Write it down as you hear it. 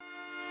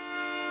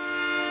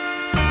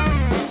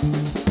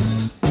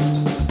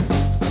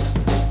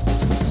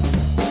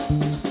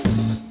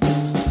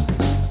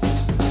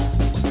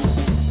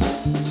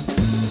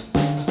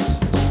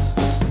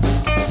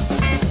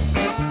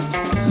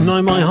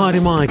Nau mai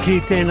haere mai ki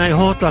tēnei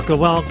hōtaka.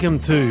 Welcome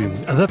to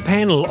the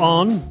panel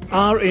on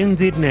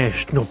RNZ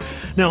National.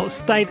 Now,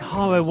 State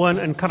Highway 1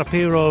 and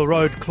Karapiro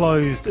Road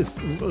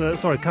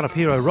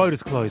Karapiro Road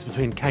is closed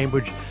between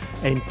Cambridge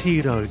and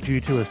Tiro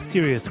due to a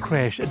serious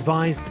crash.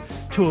 Advised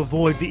to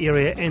avoid the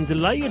area and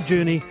delay your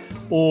journey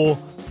or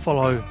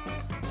follow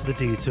the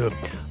detour.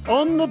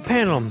 On the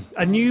panel,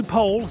 a new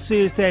poll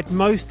says that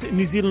most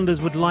New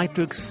Zealanders would like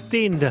to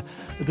extend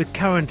the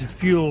current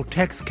fuel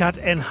tax cut,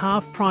 and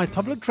half-price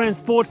public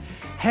transport.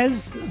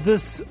 Has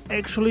this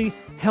actually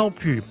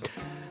helped you?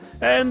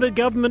 And the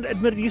government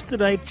admitted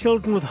yesterday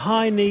children with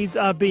high needs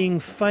are being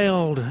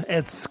failed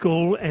at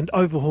school, and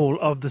overhaul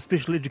of the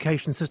special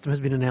education system has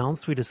been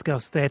announced. We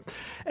discussed that.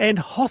 And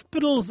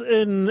hospitals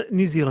in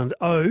New Zealand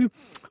owe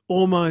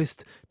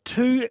almost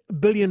 $2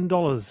 billion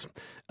to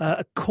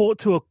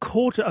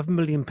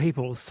 250,000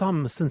 people,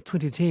 some since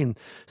 2010.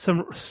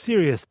 Some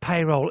serious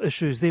payroll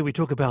issues there. We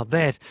talk about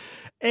that.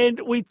 And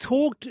we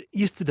talked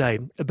yesterday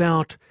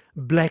about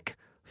Black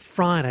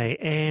Friday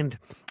and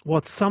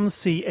what some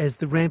see as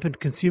the rampant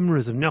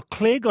consumerism. Now,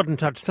 Claire got in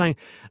touch saying,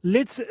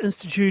 let's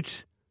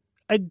institute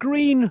a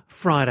Green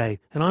Friday.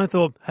 And I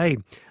thought, hey,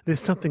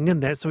 there's something in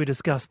that, so we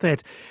discussed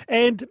that.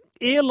 And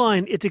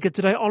airline etiquette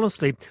today,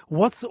 honestly,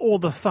 what's all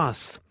the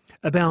fuss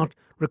about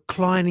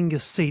reclining your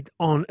seat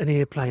on an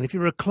airplane? If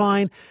you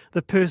recline,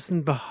 the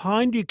person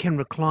behind you can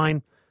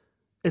recline.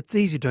 It's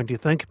easy, don't you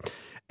think?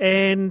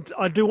 And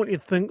I do want your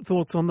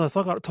thoughts on this.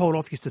 I got told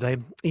off yesterday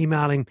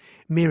emailing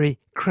Merry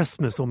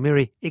Christmas or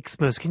Merry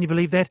Xmas. Can you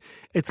believe that?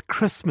 It's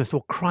Christmas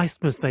or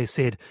Christmas, they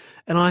said.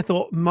 And I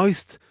thought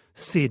most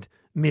said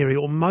Merry,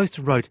 or most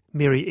wrote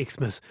Merry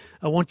Xmas.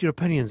 I want your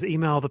opinions.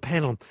 Email the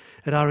panel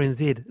at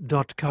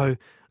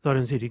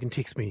rnz.co.nz. You can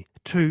text me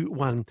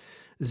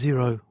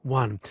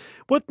 2101.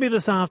 With me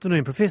this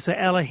afternoon, Professor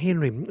Ella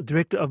Henry,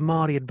 Director of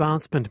Māori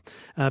Advancement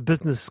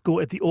Business School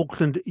at the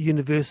Auckland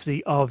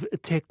University of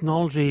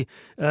Technology.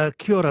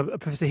 Kia ora,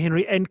 Professor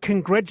Henry, and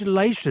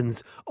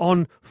congratulations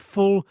on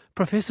full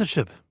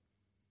professorship.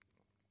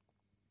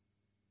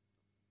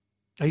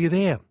 Are you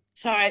there?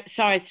 Sorry,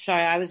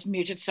 I was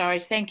muted. Sorry.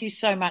 Thank you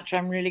so much.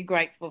 I'm really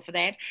grateful for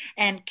that.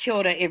 And kia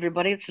ora,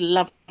 everybody. It's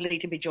lovely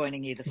to be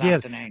joining you this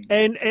afternoon.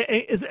 And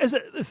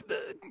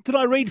did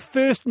I read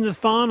first in the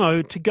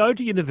whānau to go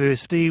to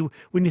university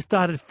when you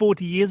started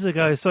 40 years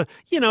ago? So,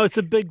 it's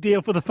a big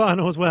deal for the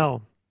whānau as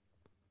well.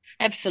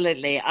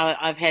 Absolutely.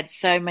 I've had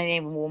so many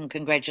warm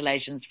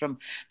congratulations from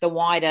the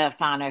wider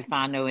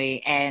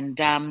whānui, and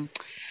I'm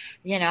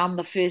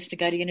the first to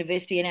go to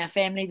university in our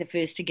family, the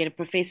first to get a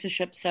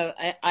professorship. So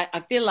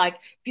I feel like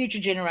future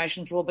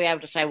generations will be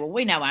able to say, well,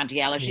 we know Auntie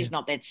Ella, she's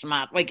not that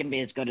smart. We can be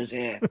as good as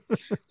her.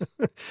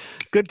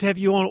 Good to have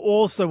you on.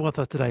 Also with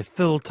us today,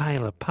 Phil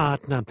Taylor,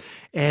 partner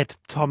at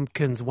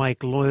Tompkins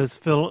Wake Lawyers.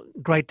 Phil,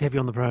 great to have you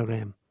on the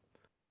program.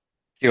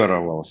 Kia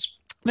ora, Wallace.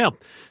 Now,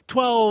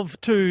 12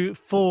 to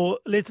 4,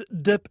 let's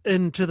dip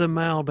into the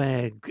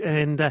mailbag.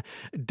 And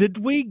did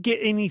we get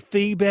any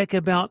feedback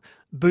about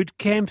boot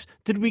camps?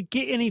 Did we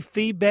get any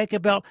feedback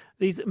about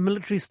these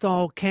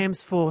military-style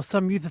camps for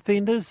some youth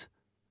offenders?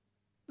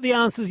 The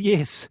answer is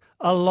yes,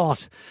 a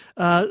lot.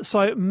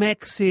 So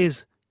Max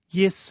says,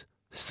 yes,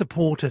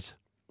 support it.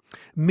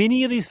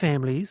 Many of these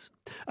families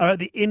are at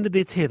the end of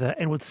their tether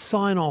and would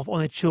sign off on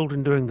their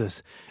children doing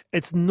this.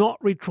 It's not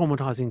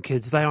re-traumatising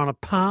kids. They are on a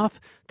path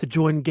to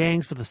join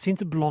gangs for the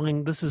sense of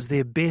belonging. This is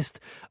their best,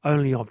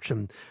 only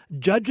option.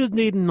 Judges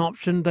need an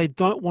option. They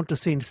don't want to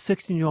send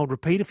 16-year-old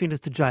repeat offenders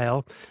to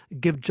jail.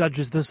 Give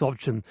judges this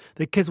option.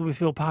 Their kids will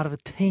feel part of a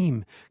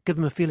team. Give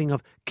them a feeling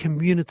of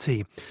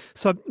community.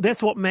 So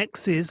that's what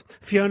Max says.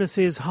 Fiona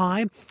says,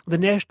 hi. The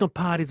National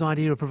Party's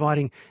idea of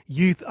providing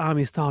youth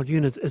army-style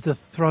units is a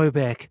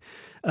throwback.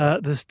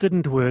 This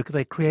didn't work.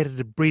 They created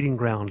a breeding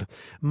ground.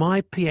 My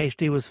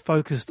PhD was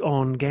focused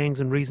on gangs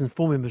and reasons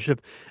for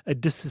membership, a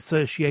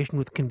disassociation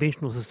with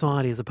conventional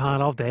society as a part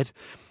of that.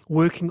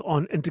 Working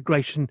on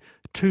integration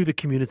to the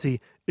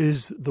community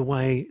is the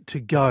way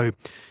to go.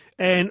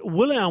 And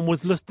William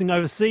was listening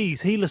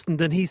overseas. He listened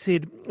and he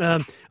said,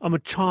 I'm a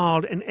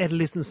child and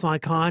adolescent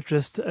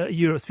psychiatrist,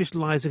 Europe,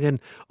 specialising in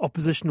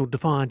oppositional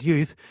defiant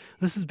youth.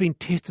 This has been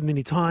tested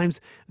many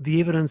times. The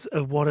evidence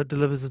of what it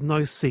delivers is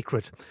no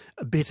secret.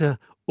 A better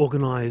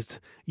organised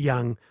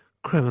young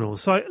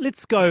criminals. So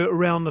let's go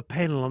around the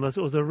panel on this.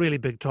 It was a really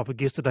big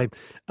topic yesterday.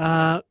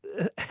 Ella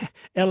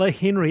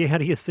Henry, how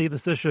do you see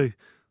this issue?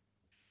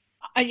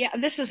 Yeah,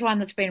 this is one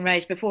that's been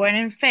raised before, and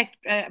in fact,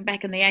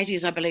 back in the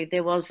 80s, I believe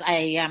there was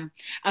a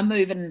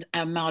move in a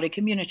Māori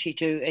community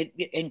to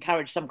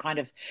encourage some kind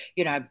of,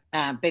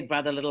 big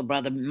brother, little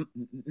brother,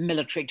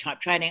 military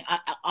type training.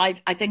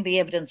 I think the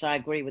evidence, I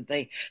agree with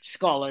the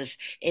scholars,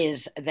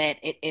 is that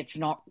it's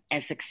not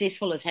as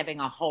successful as having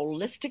a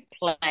holistic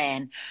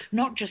plan,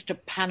 not just to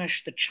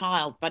punish the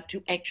child, but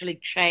to actually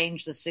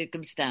change the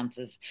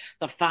circumstances,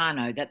 the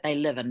whānau that they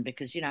live in,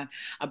 because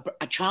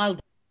a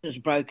child is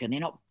broken.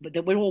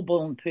 We're all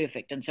born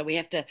perfect, and so we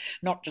have to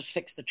not just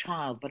fix the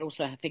child, but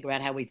also figure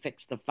out how we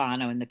fix the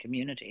whānau in the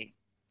community.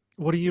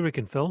 What do you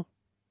reckon, Phil?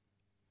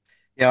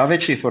 Yeah, I've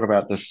actually thought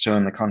about this too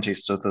in the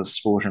context of the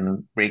sport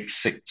and rec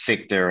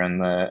sector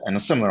and a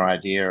similar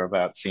idea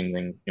about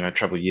sending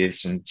troubled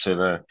youths into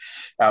the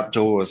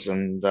outdoors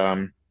and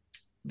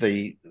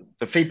the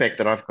the feedback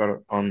that I've got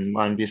on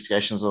my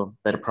investigations of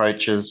that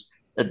approach is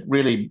it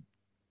really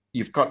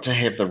you've got to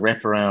have the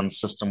wraparound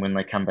system when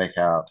they come back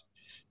out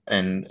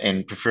and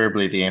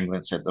preferably the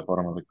ambulance at the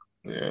bottom of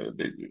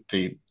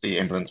the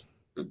ambulance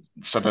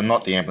so they're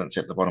not the ambulance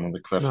at the bottom of the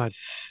cliff Right.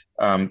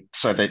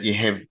 so that you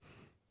have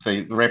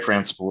the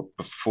wraparound support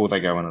before they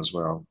go in as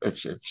well.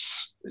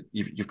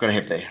 You've got to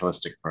have that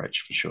holistic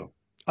approach for sure.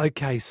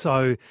 Okay,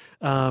 so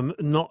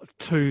not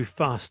too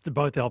fast,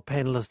 both our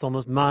panellists on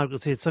this.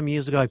 Margaret said some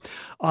years ago,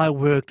 I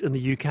worked in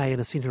the UK in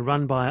a centre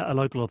run by a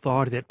local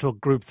authority that took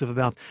groups of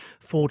about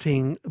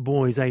 14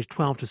 boys aged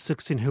 12 to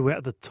 16 who were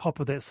at the top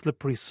of that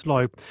slippery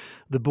slope.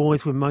 The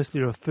boys were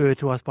mostly referred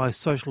to us by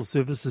social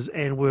services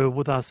and were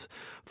with us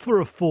for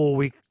a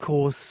 4-week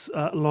course.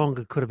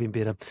 Longer could have been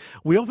better.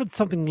 We offered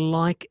something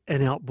like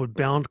an outward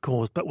bound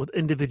course, but with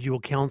individual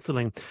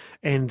counselling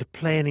and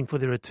planning for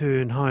their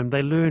return home.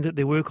 They learned that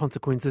there were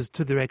consequences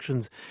to their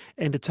actions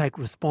and to take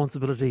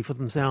responsibility for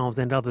themselves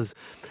and others.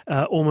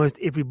 Almost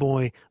every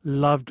boy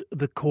loved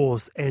the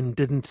course and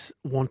didn't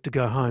want to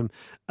go home.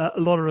 A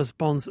lot of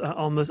response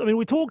on this. I mean,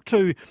 we talked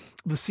to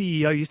the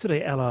CEO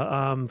yesterday,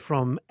 Ella,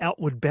 from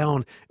Outward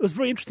Bound. It was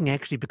very interesting,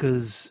 actually,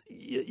 because,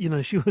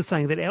 she was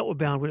saying that Outward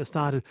Bound, when it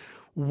started,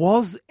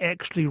 was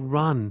actually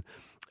run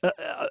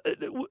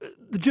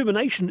the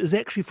germination is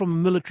actually from a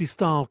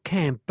military-style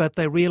camp, but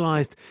they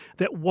realised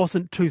that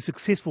wasn't too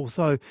successful,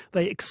 so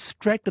they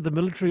extracted the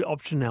military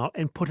option out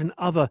and put in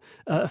other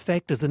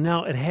factors, and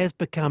now it has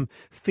become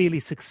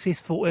fairly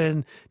successful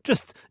in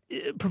just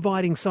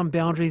providing some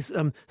boundaries,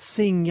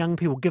 seeing young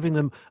people, giving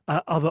them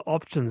other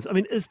options. I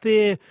mean, is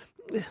there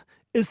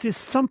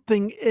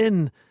something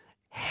in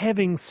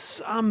having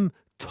some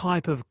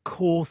type of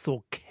course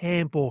or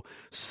camp or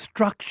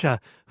structure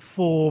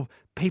for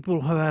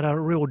people who are at a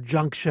real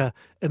juncture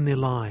in their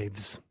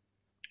lives?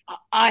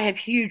 I have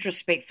huge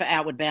respect for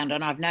Outward Bound,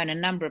 and I've known a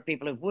number of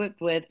people who've worked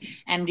with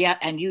and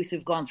youth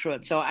who've gone through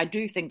it. So I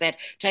do think that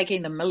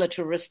taking the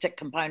militaristic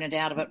component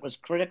out of it was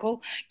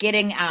critical.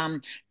 Getting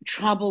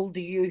troubled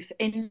youth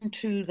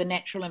into the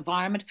natural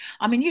environment.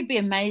 I mean, you'd be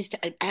amazed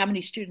at how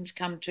many students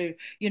come to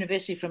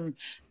university from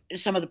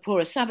some of the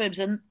poorer suburbs,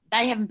 and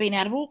they haven't been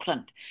out of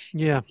Auckland.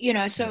 Yeah.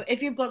 So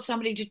if you've got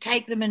somebody to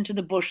take them into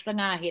the bush, the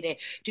ngahere,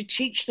 to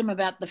teach them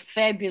about the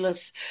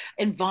fabulous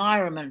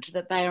environment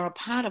that they are a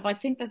part of, I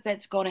think that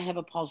that's got to have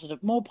a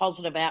more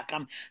positive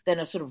outcome than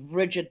a sort of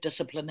rigid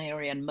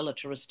disciplinarian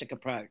militaristic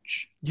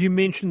approach. You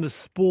mentioned the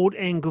sport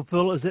angle,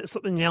 Phil. Is that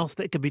something else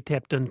that could be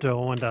tapped into, I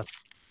wonder?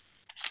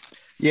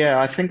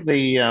 Yeah, I think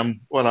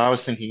what I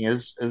was thinking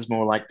is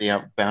more like the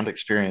outbound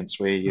experience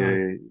where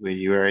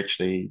you are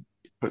actually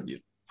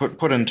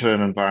put into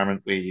an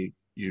environment where you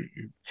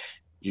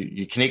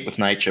connect with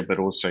nature, but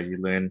also you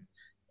learn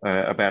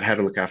about how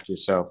to look after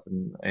yourself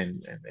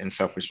and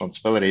self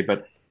responsibility.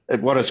 But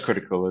what is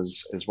critical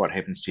is what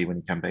happens to you when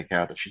you come back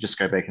out. If you just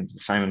go back into the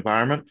same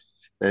environment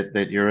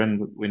that you're in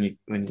when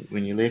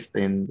you left,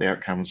 then the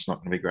outcome is not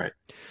going to be great.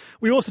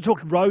 We also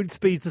talked road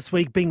speeds this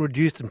week being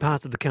reduced in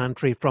parts of the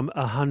country from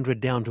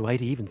 100 down to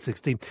 80, even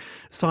 60.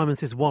 Simon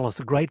says, Wallace,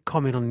 a great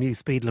comment on new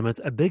speed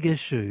limits. A big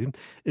issue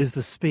is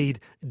the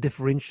speed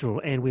differential,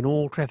 and when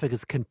all traffic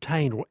is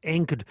contained or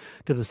anchored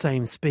to the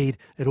same speed,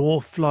 it all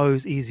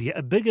flows easier.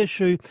 A big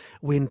issue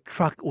when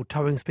truck or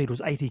towing speed was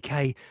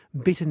 80k,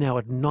 better now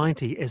at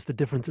 90 as the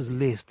difference is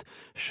less,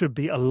 should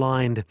be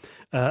aligned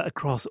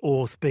across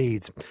all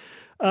speeds.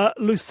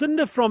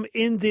 Lucinda from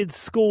NZ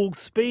School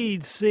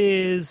Speed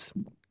says,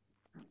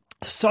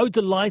 so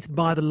delighted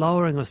by the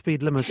lowering of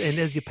speed limits, and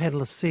as your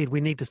panellists said,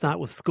 we need to start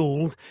with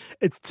schools.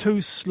 It's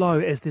too slow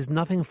as there's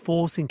nothing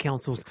forcing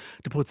councils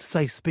to put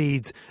safe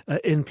speeds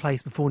in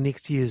place before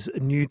next year's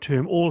new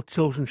term. All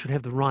children should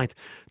have the right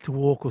to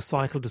walk or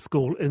cycle to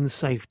school in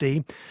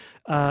safety.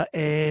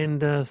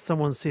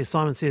 Simon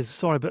says,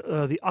 sorry, but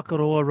the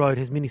Akaroa Road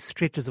has many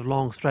stretches of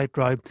long straight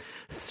road,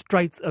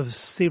 straights of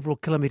several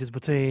kilometres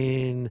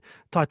between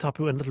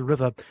Taitapu and Little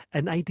River.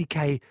 An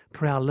 80k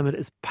per hour limit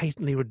is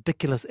patently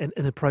ridiculous and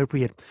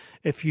inappropriate.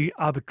 If you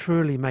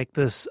arbitrarily make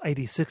this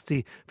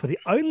 80-60 for the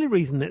only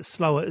reason that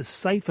slower is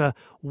safer,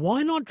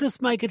 why not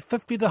just make it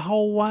 50 the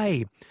whole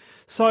way?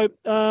 So,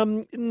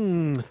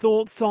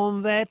 thoughts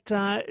on that?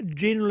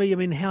 Generally, I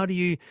mean, how do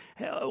you?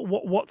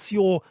 What's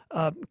your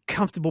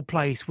comfortable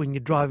place when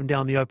you're driving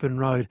down the open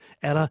road,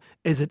 Ella?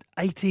 Is it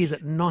 80? Is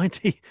it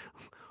 90?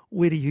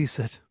 Where do you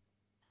sit?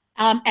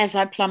 As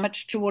I plummet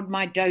toward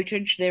my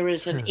dotage, there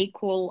is an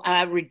equal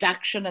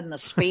reduction in the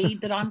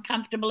speed that I'm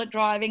comfortable at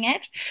driving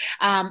at.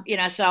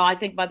 So I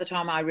think by the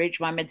time I reach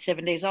my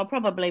mid-70s, I'll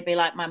probably be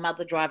like my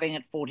mother driving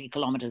at 40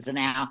 kilometres an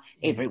hour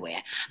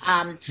everywhere.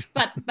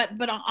 But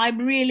I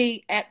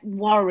really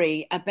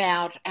worry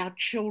about our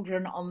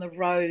children on the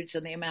roads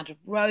and the amount of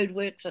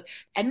roadworks,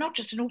 and not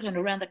just in Auckland,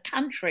 around the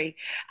country.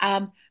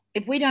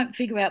 If we don't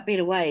figure out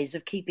better ways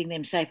of keeping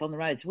them safe on the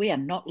roads, we are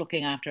not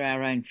looking after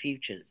our own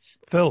futures.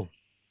 Phil.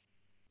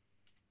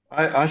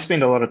 I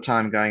spend a lot of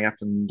time going up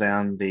and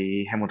down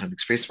the Hamilton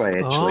Expressway,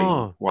 actually,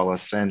 Oh,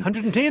 Wallace,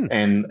 110.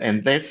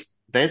 and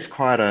that's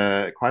quite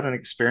an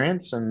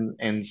experience,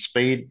 and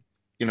speed.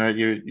 You know,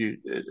 you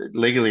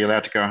legally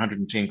allowed to go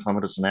 110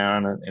 kilometers an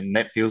hour, and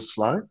that feels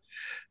slow.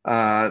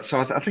 So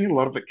I think a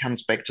lot of it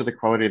comes back to the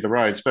quality of the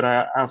roads, but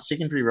our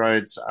secondary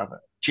roads are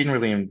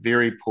generally in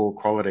very poor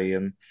quality.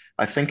 And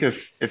I think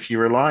if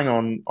you're relying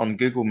on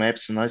Google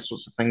Maps and those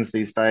sorts of things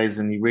these days,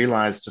 and you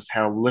realize just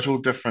how little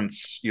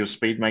difference your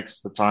speed makes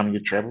the time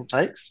your travel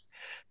takes,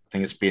 I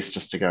think it's best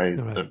just to go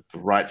All right. the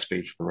right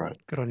speed for the road.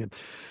 Good on you.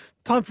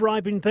 Time for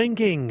I've Been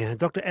Thinking.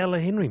 Dr. Ella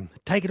Henry,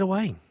 take it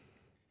away.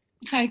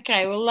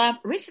 Okay, well,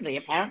 recently,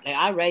 apparently,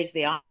 I raised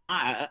the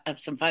ire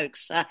of some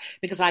folks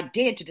because I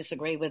dared to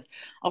disagree with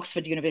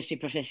Oxford University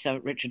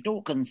Professor Richard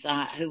Dawkins,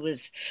 who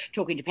was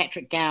talking to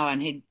Patrick Gower,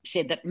 and he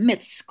said that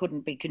myths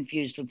couldn't be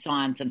confused with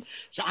science, and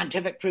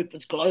scientific proof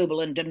was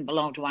global and didn't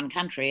belong to one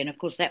country. And of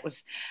course, that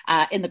was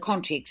in the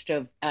context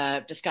of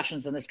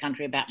discussions in this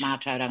country about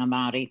Mātauranga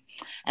Māori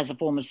as a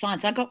form of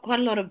science. I got quite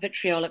a lot of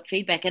vitriolic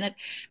feedback, and it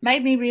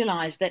made me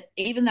realise that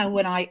even though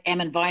when I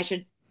am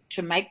invited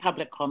to make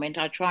public comment,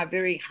 I try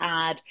very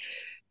hard,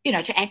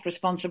 to act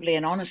responsibly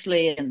and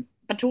honestly,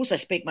 but to also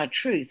speak my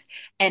truth,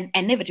 and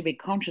never to be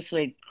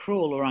consciously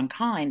cruel or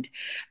unkind.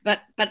 But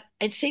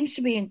it seems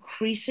to be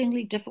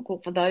increasingly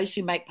difficult for those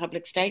who make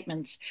public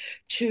statements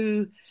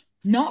to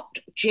not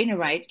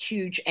generate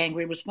huge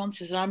angry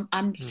responses. And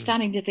I'm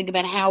starting to think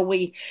about how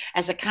we,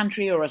 as a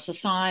country or a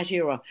society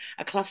or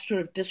a cluster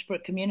of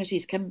disparate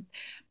communities, can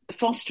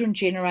foster and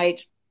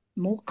generate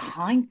more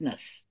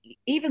kindness,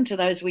 even to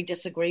those we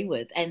disagree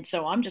with. And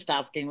so I'm just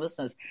asking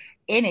listeners,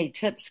 any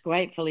tips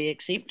gratefully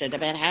accepted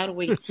about how do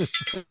we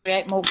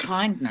create more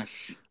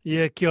kindness?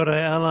 Yeah, kia ora,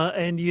 Ella.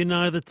 And you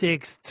know the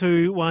text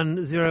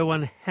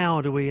 2101, how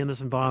do we in this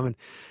environment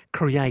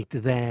create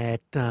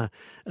that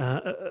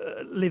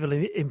level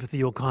of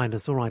empathy or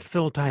kindness? All right,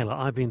 Phil Taylor,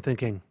 I've been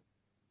thinking.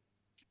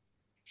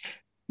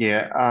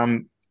 Yeah,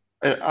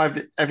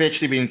 I've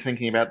actually been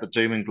thinking about the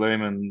doom and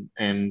gloom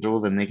and all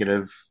the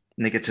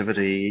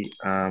negativity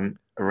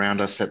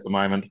around us at the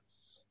moment.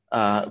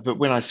 But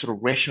when I sort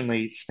of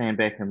rationally stand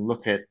back and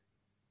look at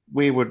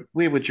where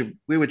would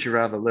you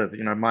rather live?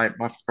 You know, my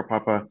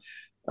whakapapa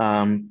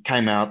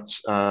came out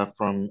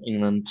from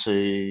England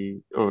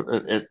in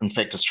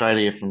fact,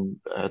 Australia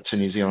to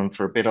New Zealand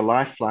for a better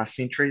life last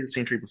century, the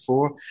century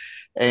before,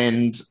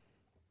 and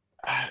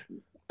uh,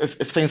 if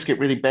things get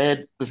really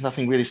bad, there's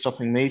nothing really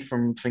stopping me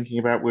from thinking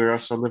about where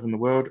else I live in the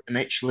world. And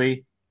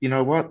actually, you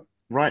know what?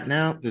 Right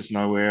now, there's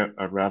nowhere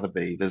I'd rather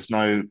be. There's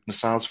no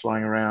missiles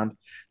flying around.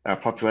 Our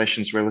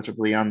population's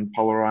relatively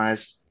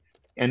unpolarized,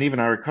 and even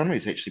our economy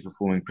is actually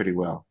performing pretty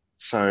well.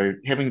 So,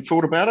 having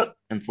thought about it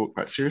and thought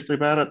quite seriously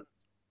about it,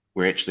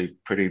 we're actually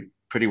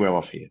pretty well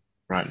off here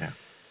right now.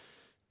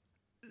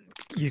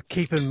 You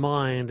keep in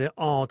mind that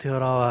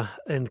Aotearoa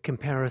in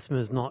comparison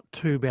is not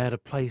too bad a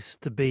place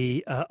to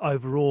be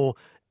overall,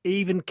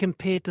 even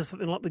compared to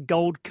something like the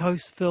Gold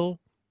Coast, Phil,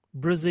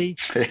 Brizzy.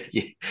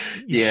 Yeah,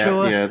 You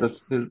sure? yeah.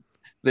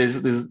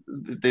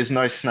 There's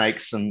no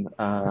snakes and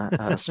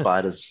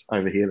spiders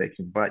over here that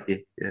can bite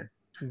you. Yeah.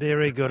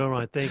 Very good. All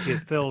right. Thank you,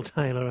 Phil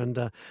Taylor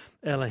and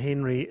Ella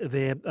Henry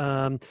there.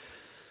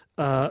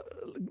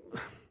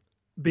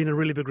 Been a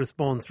really big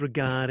response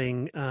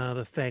regarding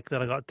the fact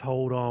that I got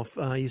told off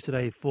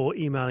yesterday for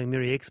emailing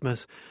Mary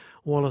Xmas.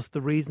 Wallace,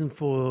 the reason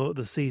for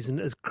the season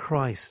is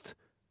Christ,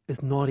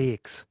 is not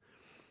X.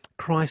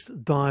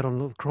 Christ died on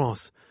the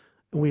cross,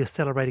 and we are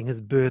celebrating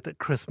his birth at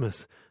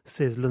Christmas,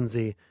 says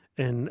Lindsay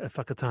in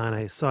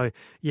Whakatane. So,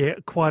 yeah,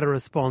 quite a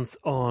response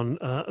on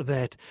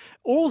that.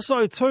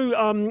 Also, too,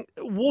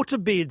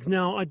 waterbeds.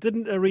 Now, I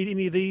didn't read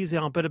any of these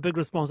out, but a big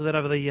response to that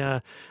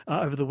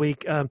over the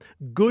week.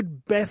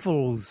 Good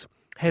baffles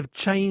have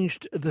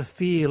changed the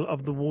feel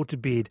of the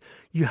waterbed.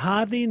 You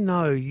hardly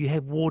know you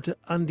have water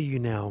under you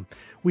now.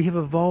 We have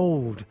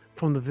evolved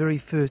from the very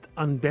first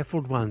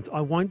unbaffled ones. I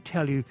won't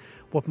tell you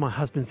what my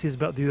husband says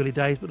about the early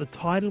days, but the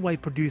tidal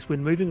wave produced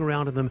when moving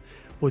around in them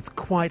was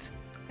quite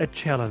a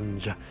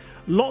challenge.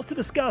 Lots to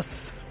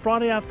discuss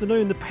Friday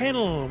afternoon. The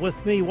panel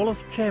with me,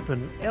 Wallace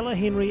Chapman, Ella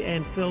Henry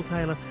and Phil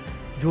Taylor,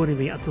 joining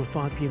me until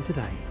 5 p.m.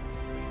 today.